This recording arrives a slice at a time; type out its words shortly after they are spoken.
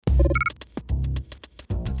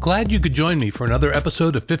Glad you could join me for another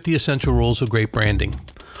episode of 50 Essential Rules of Great Branding.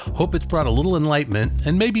 Hope it's brought a little enlightenment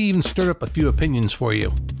and maybe even stirred up a few opinions for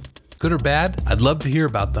you. Good or bad, I'd love to hear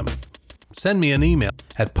about them. Send me an email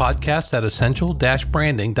at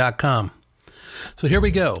podcast@essential-branding.com. So here we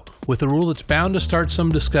go, with a rule that's bound to start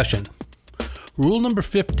some discussion. Rule number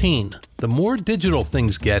 15, the more digital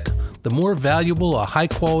things get, the more valuable a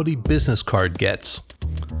high-quality business card gets.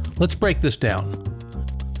 Let's break this down.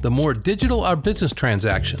 The more digital our business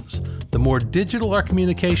transactions, the more digital our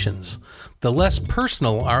communications, the less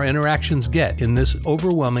personal our interactions get in this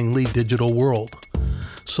overwhelmingly digital world.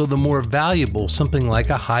 So the more valuable something like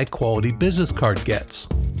a high-quality business card gets.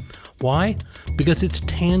 Why? Because it's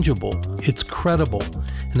tangible, it's credible,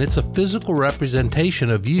 and it's a physical representation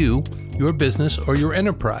of you, your business, or your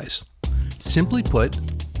enterprise. Simply put,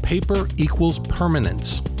 paper equals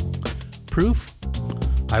permanence. Proof?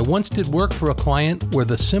 I once did work for a client where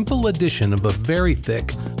the simple addition of a very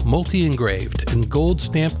thick, multi-engraved, and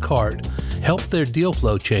gold-stamped card helped their deal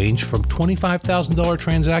flow change from $25,000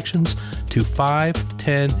 transactions to $5,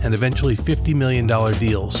 $10, and eventually $50 million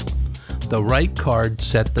deals. The right card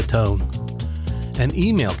set the tone. An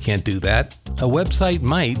email can't do that. A website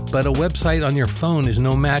might, but a website on your phone is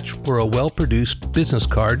no match for a well-produced business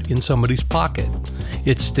card in somebody's pocket.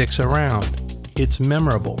 It sticks around. It's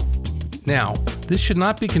memorable. Now, this should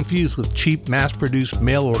not be confused with cheap, mass-produced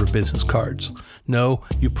mail-order business cards. No,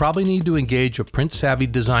 you probably need to engage a print-savvy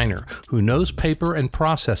designer who knows paper and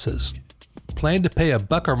processes. Plan to pay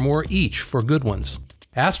 $1 or more each for good ones.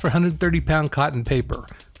 Ask for 130-pound cotton paper,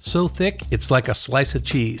 so thick it's like a slice of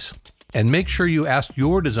cheese. And make sure you ask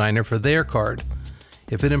your designer for their card.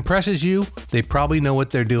 If it impresses you, they probably know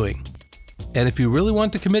what they're doing. And if you really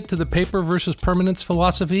want to commit to the paper versus permanence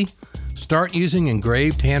philosophy, start using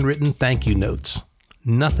engraved handwritten thank you notes.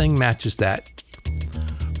 Nothing matches that.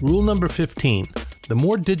 Rule number 15. The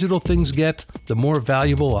more digital things get, the more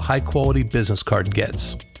valuable a high-quality business card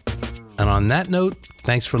gets. And on that note,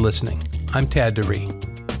 thanks for listening. I'm Tad DeRee.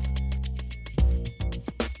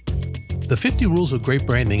 The 50 Rules of Great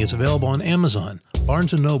Branding is available on Amazon,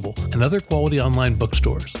 Barnes & Noble, and other quality online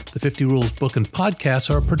bookstores. The 50 Rules book and podcasts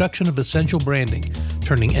are a production of Essential Branding,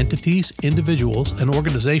 turning entities, individuals, and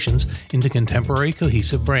organizations into contemporary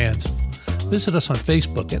cohesive brands. Visit us on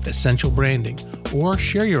Facebook at Essential Branding, or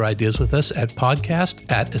share your ideas with us at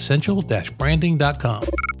podcast@essential-branding.com.